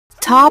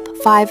Top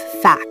 5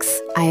 facts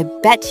I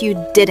bet you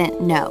didn't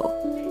know.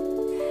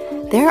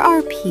 There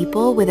are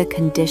people with a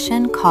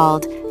condition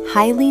called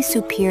highly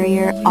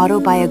superior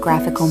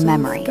autobiographical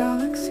memory,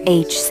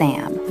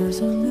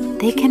 HSAM.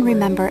 They can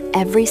remember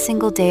every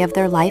single day of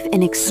their life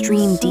in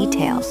extreme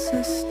detail,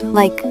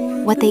 like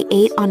what they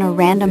ate on a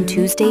random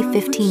Tuesday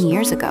 15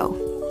 years ago.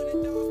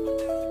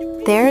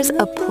 There's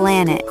a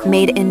planet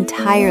made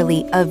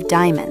entirely of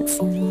diamonds,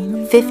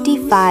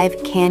 55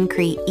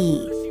 Cancri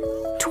E,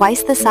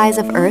 twice the size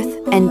of Earth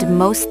and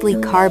mostly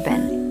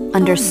carbon.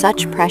 Under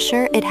such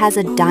pressure, it has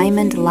a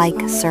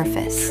diamond-like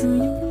surface.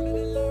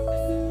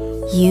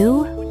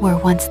 You were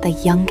once the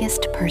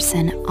youngest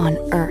person on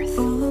Earth.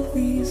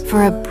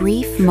 For a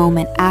brief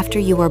moment after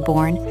you were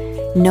born,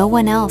 no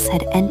one else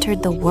had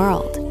entered the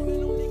world.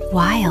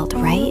 Wild,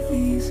 right?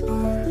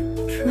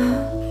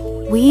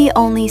 We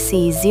only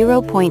see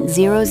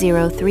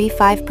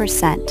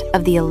 0.0035%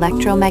 of the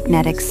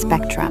electromagnetic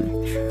spectrum.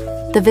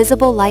 The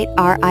visible light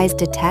our eyes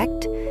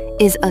detect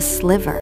is a sliver.